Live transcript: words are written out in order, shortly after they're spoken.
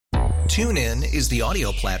TuneIn is the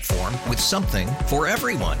audio platform with something for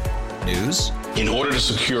everyone. News. In order to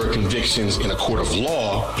secure convictions in a court of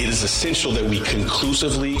law, it is essential that we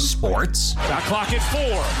conclusively. Sports. Shot clock at 4.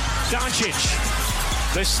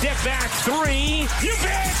 Doncic. The step back 3. You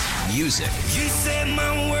bet. Music. You set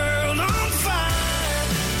my world on fire.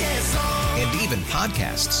 Yes, and even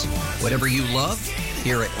podcasts. Whatever you love,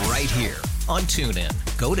 hear it right here on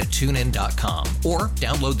TuneIn. Go to TuneIn.com or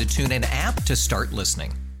download the TuneIn app to start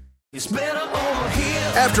listening. It's better over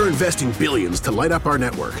here. After investing billions to light up our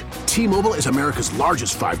network, T-Mobile is America's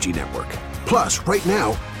largest 5G network. Plus, right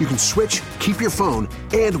now, you can switch, keep your phone,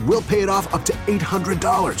 and we'll pay it off up to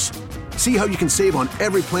 $800. See how you can save on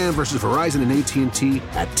every plan versus Verizon and AT&T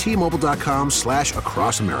at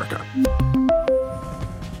T-Mobile.com/across America.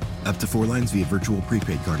 Up to 4 lines via virtual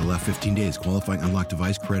prepaid card. Allow 15 days. Qualifying unlocked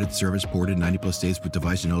device credit service ported 90-plus states with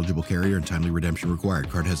device and eligible carrier and timely redemption required.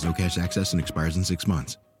 Card has no cash access and expires in 6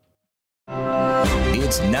 months.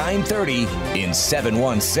 It's 9:30 in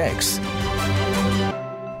 716.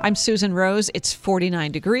 I'm Susan Rose. It's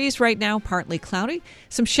 49 degrees right now, partly cloudy.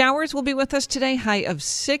 Some showers will be with us today, high of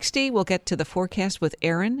 60. We'll get to the forecast with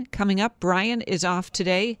Aaron coming up. Brian is off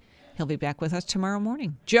today. He'll be back with us tomorrow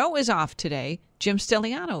morning. Joe is off today. Jim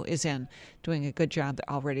Stelliano is in, doing a good job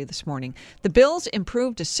already this morning. The Bills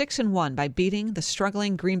improved to 6-1 by beating the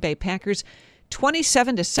struggling Green Bay Packers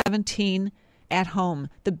 27-17 at home.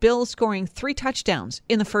 The Bills scoring 3 touchdowns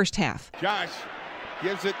in the first half. Josh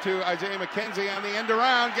gives it to Isaiah McKenzie on the end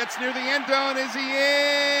around, gets near the end zone. Is he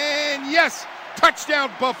in? Yes! Touchdown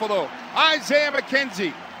Buffalo. Isaiah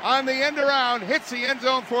McKenzie on the end around hits the end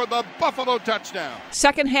zone for the Buffalo touchdown.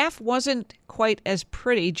 Second half wasn't quite as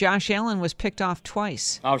pretty. Josh Allen was picked off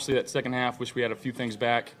twice. Obviously, that second half, wish we had a few things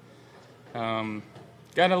back.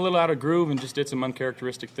 Got a little out of groove and just did some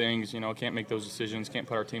uncharacteristic things. Can't make those decisions, can't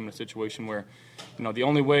put our team in a situation where, the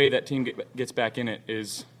only way that team gets back in it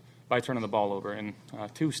is by turning the ball over. And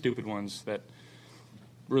 2 stupid ones that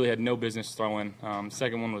really had no business throwing.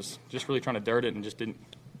 Second one was just really trying to dirt it and just didn't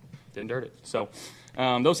dirt it. So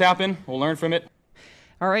those happen. We'll learn from it.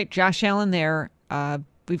 All right, Josh Allen there.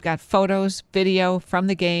 We've got photos, video from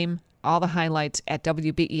the game, all the highlights at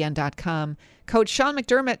WBEN.com. Coach Sean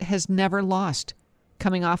McDermott has never lost,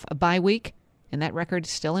 coming off a bye week, and that record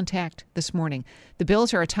is still intact this morning. The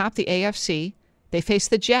Bills are atop the AFC. They face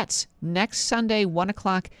the Jets next Sunday, 1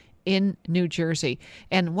 o'clock in New Jersey.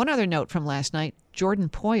 And one other note from last night, Jordan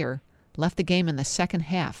Poyer left the game in the second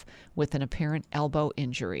half with an apparent elbow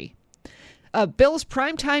injury. Bills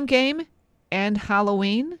primetime game and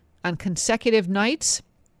Halloween on consecutive nights.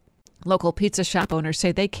 Local pizza shop owners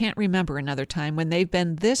say they can't remember another time when they've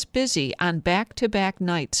been this busy on back-to-back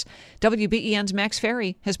nights. WBEN's Max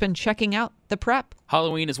Ferry has been checking out the prep.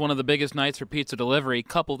 Halloween is one of the biggest nights for pizza delivery.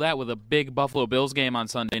 Couple that with a big Buffalo Bills game on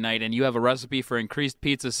Sunday night, and you have a recipe for increased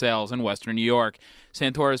pizza sales in Western New York.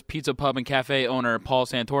 Santora's Pizza Pub and Cafe owner Paul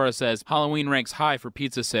Santora says Halloween ranks high for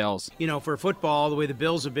pizza sales. For football, the way the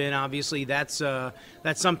Bills have been, obviously that's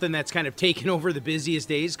something that's kind of taken over the busiest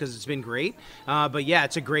days because it's been great. But yeah,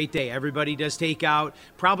 it's a great day. Everybody does takeout.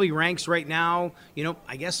 Probably ranks right now,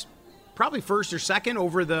 I guess probably first or second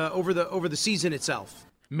over the season itself.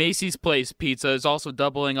 Macy's Place Pizza is also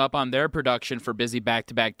doubling up on their production for busy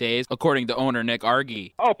back-to-back days, according to owner Nick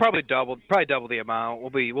Argy. Oh, probably double the amount.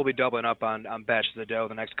 We'll be doubling up on batches of dough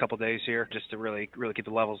the next couple of days here, just to really keep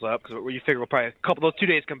the levels up. Because you figure we'll probably those 2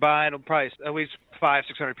 days combined, we'll probably at least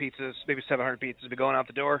 500-600 pizzas, maybe 700 pizzas be going out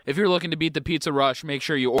the door. If you're looking to beat the pizza rush, make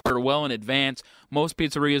sure you order well in advance. Most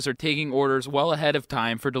pizzerias are taking orders well ahead of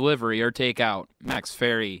time for delivery or takeout. Max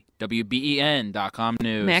Ferry, WBEN.com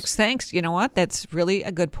News. Max, thanks. You know what? That's really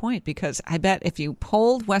a good point, because I bet if you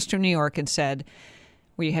polled Western New York and said,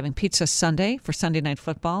 were you having pizza Sunday for Sunday Night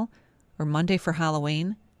Football or Monday for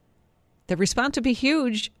Halloween, the response would be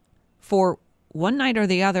huge for one night or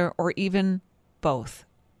the other, or even both,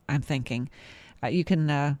 I'm thinking. You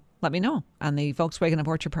can let me know on the Volkswagen of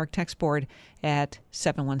Orchard Park text board at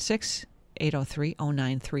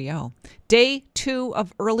 716-803-0930. Day 2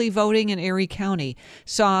 of early voting in Erie County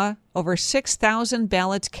saw over 6,000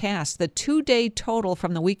 ballots cast. The 2-day total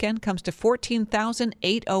from the weekend comes to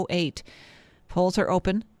 14,808. Polls are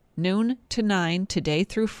open noon to 9 today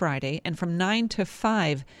through Friday, and from 9 to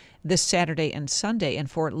 5 this Saturday and Sunday.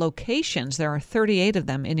 And for locations, there are 38 of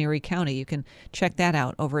them in Erie County. You can check that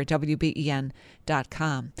out over at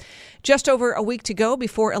WBEN.com. Just over a week to go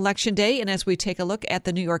before Election Day, and as we take a look at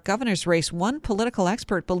the New York governor's race, one political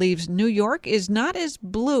expert believes New York is not as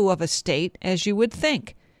blue of a state as you would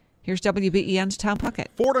think. Here's WBEN's Tom Puckett.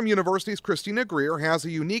 Fordham University's Christina Greer has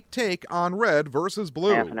a unique take on red versus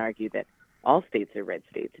blue. I often argue that all states are red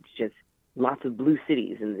states. It's just lots of blue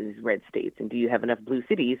cities in these red states? And do you have enough blue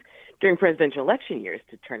cities during presidential election years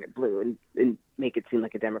to turn it blue and make it seem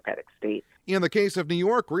like a Democratic state? In the case of New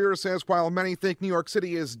York, Greer says while many think New York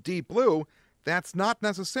City is deep blue, that's not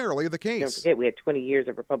necessarily the case. Don't forget, we had 20 years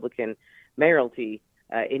of Republican mayoralty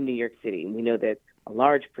in New York City. And we know that a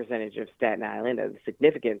large percentage of Staten Island, a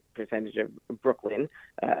significant percentage of Brooklyn,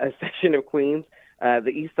 a section of Queens,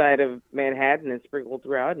 the east side of Manhattan, and sprinkled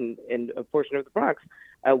throughout, and a portion of the Bronx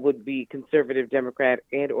would be conservative Democrat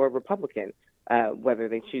and or Republican, whether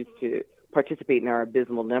they choose to participate in our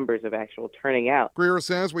abysmal numbers of actual turning out. Greer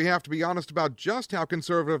says we have to be honest about just how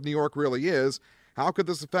conservative New York really is. How could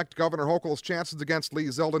this affect Governor Hochul's chances against Lee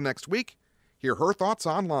Zeldin next week? Hear her thoughts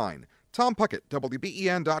online. Tom Puckett,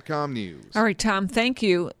 WBEN.com News. All right, Tom, thank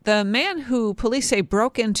you. The man who police say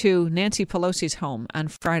broke into Nancy Pelosi's home on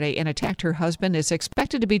Friday and attacked her husband is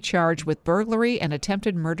expected to be charged with burglary and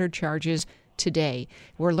attempted murder charges today.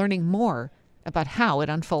 We're learning more about how it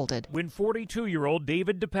unfolded. When 42-year-old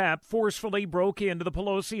David DePape forcefully broke into the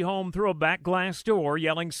Pelosi home through a back glass door,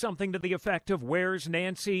 yelling something to the effect of, "Where's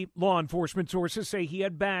Nancy?" Law enforcement sources say he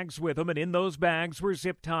had bags with him, and in those bags were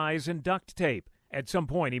zip ties and duct tape. At some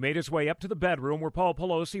point, he made his way up to the bedroom where Paul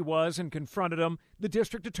Pelosi was and confronted him. The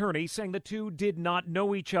district attorney saying the two did not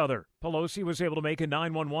know each other. Pelosi was able to make a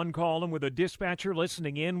 911 call, and with a dispatcher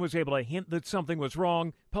listening in, was able to hint that something was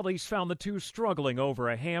wrong. Police found the two struggling over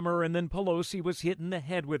a hammer, and then Pelosi was hit in the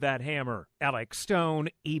head with that hammer. Alex Stone,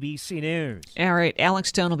 ABC News. All right, Alex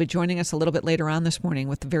Stone will be joining us a little bit later on this morning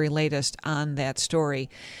with the very latest on that story.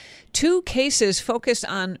 2 cases focused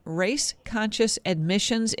on race-conscious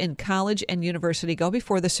admissions in college and university go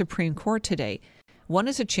before the Supreme Court today. One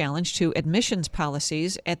is a challenge to admissions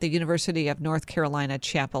policies at the University of North Carolina,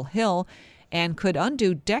 Chapel Hill, and could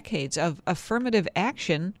undo decades of affirmative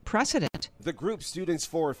action precedent. The group Students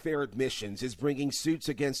for Fair Admissions is bringing suits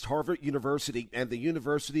against Harvard University and the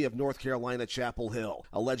University of North Carolina, Chapel Hill,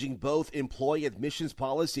 alleging both employ admissions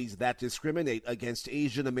policies that discriminate against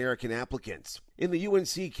Asian American applicants. In the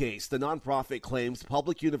UNC case, the nonprofit claims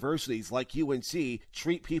public universities like UNC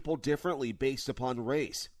treat people differently based upon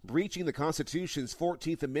race, breaching the Constitution's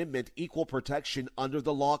 14th Amendment equal protection under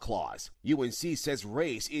the law clause. UNC says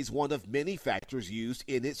race is one of many factors used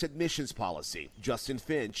in its admissions policy. Justin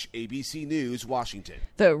Finch, ABC News, Washington.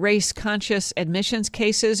 The race-conscious admissions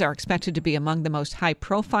cases are expected to be among the most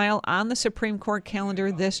high-profile on the Supreme Court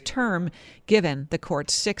calendar this term, given the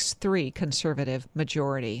court's 6-3 conservative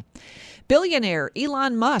majority. Billionaire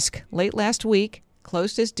Elon Musk, late last week,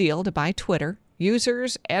 closed his deal to buy Twitter.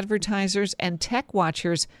 Users, advertisers, and tech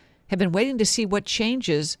watchers have been waiting to see what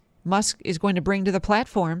changes Musk is going to bring to the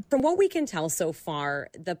platform. From what we can tell so far,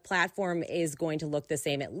 the platform is going to look the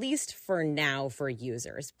same, at least for now, for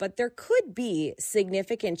users. But there could be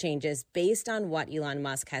significant changes based on what Elon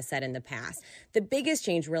Musk has said in the past. The biggest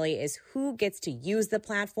change really is who gets to use the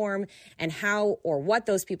platform and how or what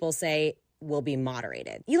those people say will be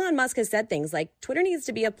moderated. Elon Musk has said things like Twitter needs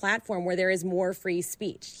to be a platform where there is more free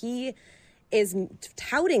speech. He is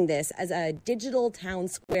touting this as a digital town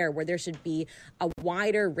square where there should be a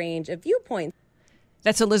wider range of viewpoints.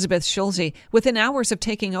 That's Elizabeth Schulze. Within hours of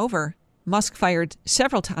taking over, Musk fired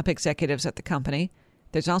several top executives at the company.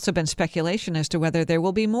 There's also been speculation as to whether there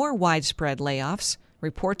will be more widespread layoffs.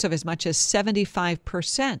 Reports of as much as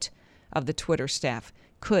 75% of the Twitter staff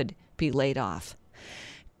could be laid off.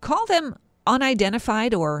 Call them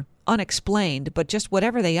unidentified or unexplained, but just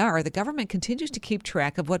whatever they are, the government continues to keep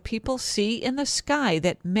track of what people see in the sky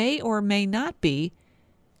that may or may not be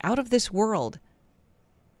out of this world.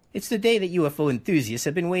 It's the day that UFO enthusiasts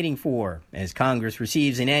have been waiting for, as Congress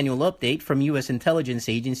receives an annual update from U.S. intelligence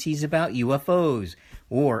agencies about UFOs,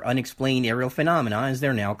 or unexplained aerial phenomena as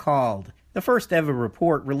they're now called. The first ever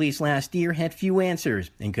report released last year had few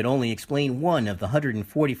answers and could only explain one of the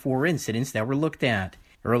 144 incidents that were looked at.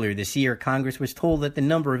 Earlier this year, Congress was told that the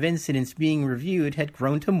number of incidents being reviewed had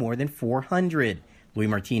grown to more than 400. Louis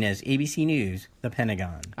Martinez, ABC News, the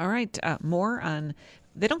Pentagon. All right, more on,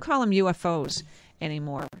 they don't call them UFOs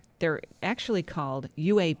anymore. They're actually called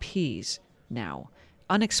UAPs now,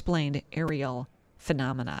 unexplained aerial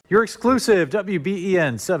phenomena. Your exclusive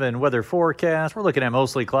WBEN 7 weather forecast. We're looking at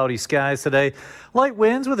mostly cloudy skies today. Light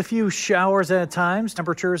winds with a few showers at times.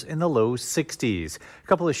 Temperatures in the low 60s. A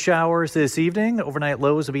couple of showers this evening. Overnight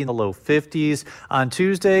lows will be in the low 50s. On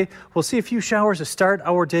Tuesday, we'll see a few showers to start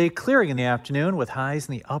our day, clearing in the afternoon with highs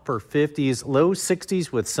in the upper 50s, low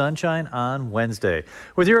 60s with sunshine on Wednesday.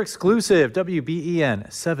 With your exclusive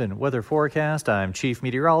WBEN 7 weather forecast, I'm Chief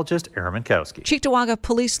Meteorologist Aaron Minkowski. Cheektowaga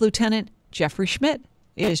Police Lieutenant Jeffrey Schmidt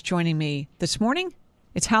is joining me this morning.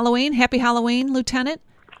 It's Halloween. Happy Halloween, Lieutenant.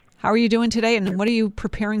 How are you doing today, and what are you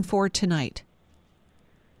preparing for tonight?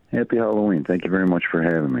 Happy Halloween. Thank you very much for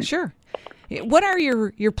having me. Sure. What are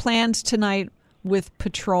your plans tonight with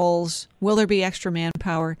patrols? Will there be extra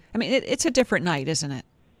manpower? I mean, it's a different night, isn't it?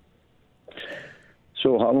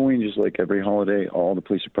 So Halloween, just like every holiday, all the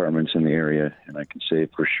police departments in the area, and I can say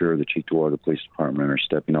for sure the Cheektowaga Police Department are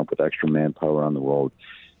stepping up with extra manpower on the road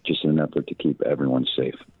just in an effort to keep everyone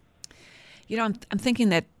safe. You know, I'm thinking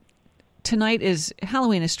that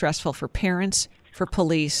Halloween is stressful for parents, for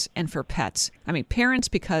police, and for pets. I mean, parents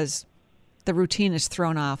because the routine is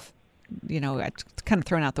thrown off, it's kind of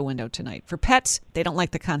thrown out the window tonight. For pets, they don't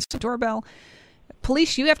like the constant doorbell.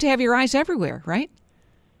 Police, you have to have your eyes everywhere, right?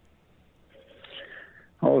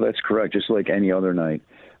 Oh, that's correct, just like any other night.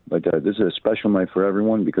 But this is a special night for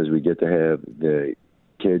everyone because we get to have the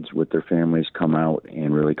kids with their families come out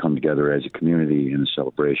and really come together as a community in a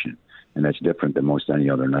celebration. And that's different than most any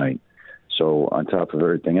other night. So on top of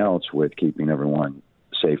everything else, with keeping everyone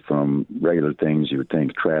safe from regular things, you would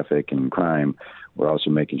think traffic and crime, we're also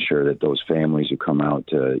making sure that those families who come out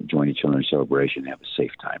to join each other in celebration have a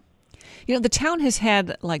safe time. You know, the town has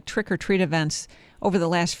had like trick-or-treat events over the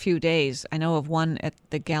last few days. I know of one at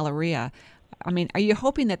the Galleria. I mean, are you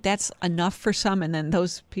hoping that that's enough for some and then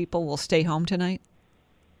those people will stay home tonight?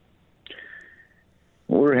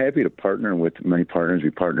 Well, we're happy to partner with many partners. We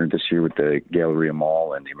partnered this year with the Galleria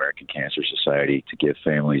Mall and the American Cancer Society to give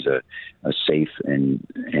families a safe and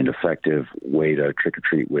effective way to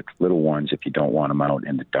trick-or-treat with little ones if you don't want them out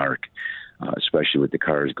in the dark, especially with the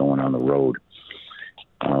cars going on the road.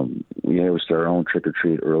 We hosted our own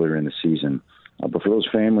trick-or-treat earlier in the season. But for those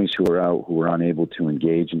families who are out, who are unable to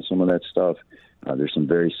engage in some of that stuff, there's some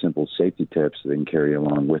very simple safety tips that they can carry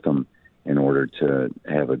along with them in order to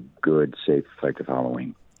have a good, safe, effective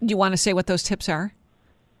Halloween. Do you want to say what those tips are?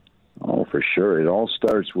 Oh, for sure. It all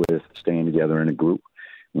starts with staying together in a group.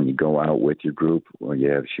 When you go out with your group, well,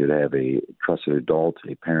 you should have a trusted adult,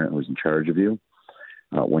 a parent who's in charge of you.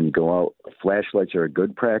 When you go out, flashlights are a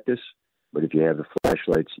good practice. But if you have the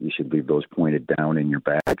flashlights, you should leave those pointed down in your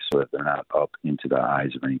bag so that they're not up into the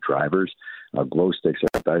eyes of any drivers. Glow sticks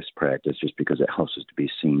are best practice just because it helps us to be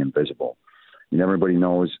seen and visible. And everybody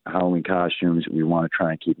knows Halloween costumes, we want to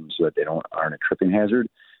try and keep them so that they aren't a tripping hazard.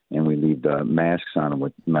 And we leave the masks on them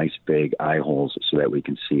with nice big eye holes so that we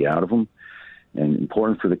can see out of them. And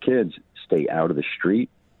important for the kids, stay out of the street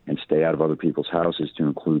and stay out of other people's houses, to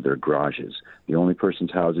include their garages. The only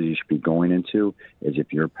person's houses you should be going into is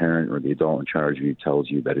if your parent or the adult in charge of you tells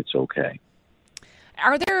you that it's okay.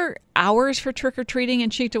 Are there hours for trick-or-treating in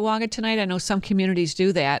Cheektowaga tonight? I know some communities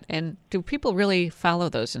do that. And do people really follow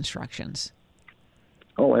those instructions?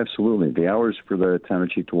 Oh, absolutely. The hours for the town of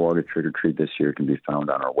Cheektowaga trick-or-treat this year can be found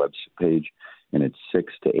on our website page, and it's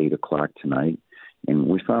 6 to 8 o'clock tonight. And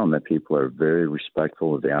we found that people are very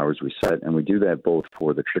respectful of the hours we set, and we do that both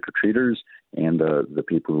for the trick-or-treaters and the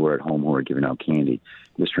people who are at home who are giving out candy.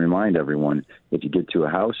 Just to remind everyone, if you get to a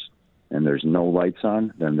house and there's no lights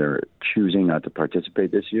on, then they're choosing not to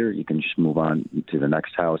participate this year. You can just move on to the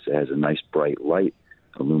next house that has a nice bright light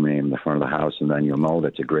illuminating the front of the house, and then you'll know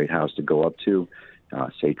that's a great house to go up to,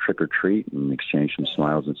 say trick-or-treat, and exchange some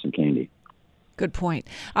smiles and some candy. Good point.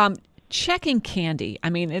 Checking candy. I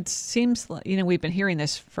mean, it seems, we've been hearing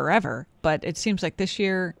this forever, but it seems like this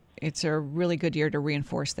year it's a really good year to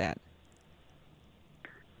reinforce that.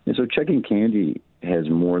 And so checking candy has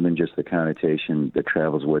more than just the connotation that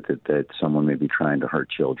travels with it that someone may be trying to hurt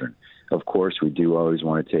children. Of course, we do always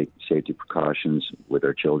want to take safety precautions with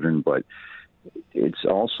our children, but it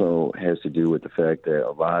also has to do with the fact that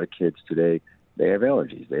a lot of kids today, they have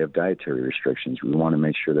allergies. They have dietary restrictions. We want to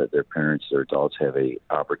make sure that their parents, their adults, have an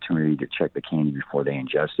opportunity to check the candy before they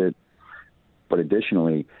ingest it. But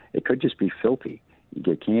additionally, it could just be filthy. You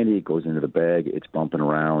get candy, it goes into the bag, it's bumping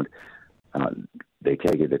around. They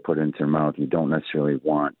take it, they put it into their mouth. You don't necessarily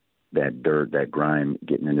want that dirt, that grime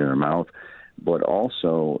getting into their mouth. But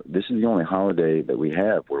also, this is the only holiday that we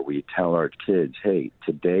have where we tell our kids, hey,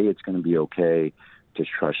 today it's going to be okay to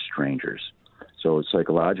trust strangers. So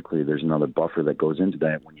psychologically, there's another buffer that goes into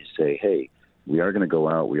that when you say, hey, we are going to go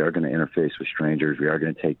out, we are going to interface with strangers, we are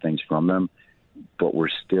going to take things from them, but we're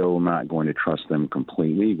still not going to trust them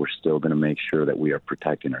completely. We're still going to make sure that we are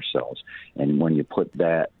protecting ourselves. And when you put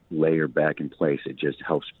that layer back in place, it just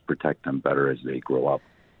helps protect them better as they grow up.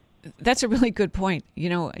 That's a really good point.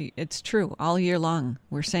 It's true. All year long,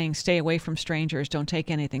 we're saying stay away from strangers, don't take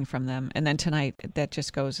anything from them. And then tonight, that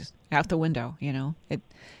just goes out the window,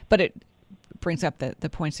 But it brings up the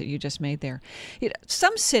points that you just made there.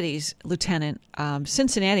 Some cities, Lieutenant,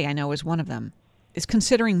 Cincinnati, I know, is one of them, is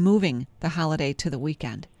considering moving the holiday to the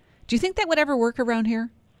weekend. Do you think that would ever work around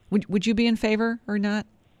here? Would you be in favor or not?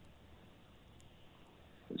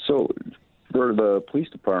 So for the police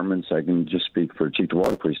departments, I can just speak for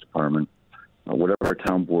Cheektowaga Police Department. Whatever our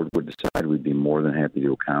town board would decide, we'd be more than happy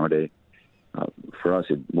to accommodate. For us,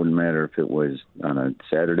 it wouldn't matter if it was on a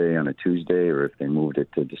Saturday, on a Tuesday, or if they moved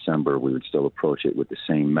it to December. We would still approach it with the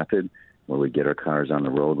same method, where we get our cars on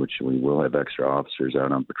the road, which we will have extra officers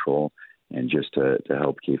out on patrol, and just to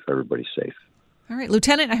help keep everybody safe. All right,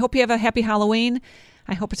 Lieutenant, I hope you have a happy Halloween.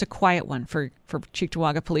 I hope it's a quiet one for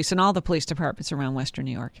Cheektowaga Police and all the police departments around Western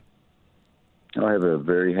New York. I have a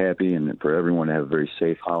very happy and for everyone to have a very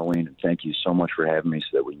safe Halloween. And thank you so much for having me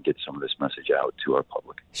so that we can get some of this message out to our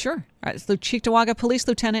public. Sure. All right, it's the Cheektowaga Police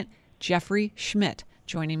Lieutenant Jeffrey Schmidt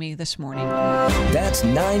joining me this morning. That's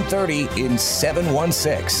 9:30 in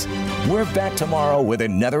 716. We're back tomorrow with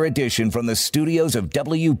another edition from the studios of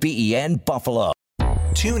WBEN Buffalo.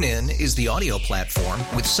 TuneIn is the audio platform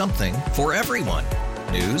with something for everyone.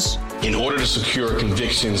 News. In order to secure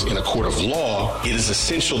convictions in a court of law, it is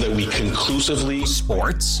essential that we conclusively.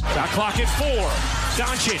 Sports. Shot clock at 4.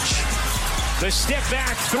 Doncic. The step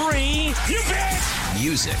back 3. You bet.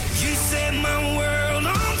 Music. You set my world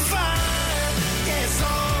on fire. Yes,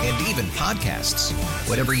 and even podcasts.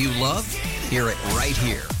 Whatever you love, hear it right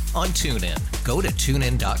here on TuneIn. Go to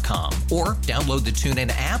TuneIn.com or download the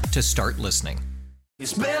TuneIn app to start listening.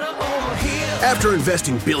 It's better over here. After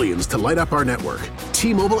investing billions to light up our network,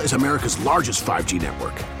 T-Mobile is America's largest 5G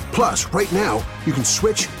network. Plus, right now, you can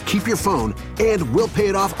switch, keep your phone, and we'll pay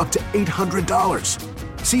it off up to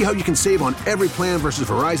 $800. See how you can save on every plan versus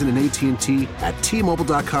Verizon and AT&T at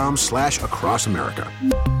T-Mobile.com/across America.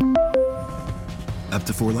 Up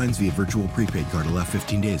to 4 lines via virtual prepaid card. Allow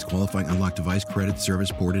 15 days. Qualifying unlocked device credit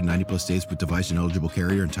service ported 90-plus days with device and eligible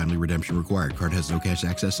carrier and timely redemption required. Card has no cash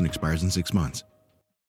access and expires in 6 months.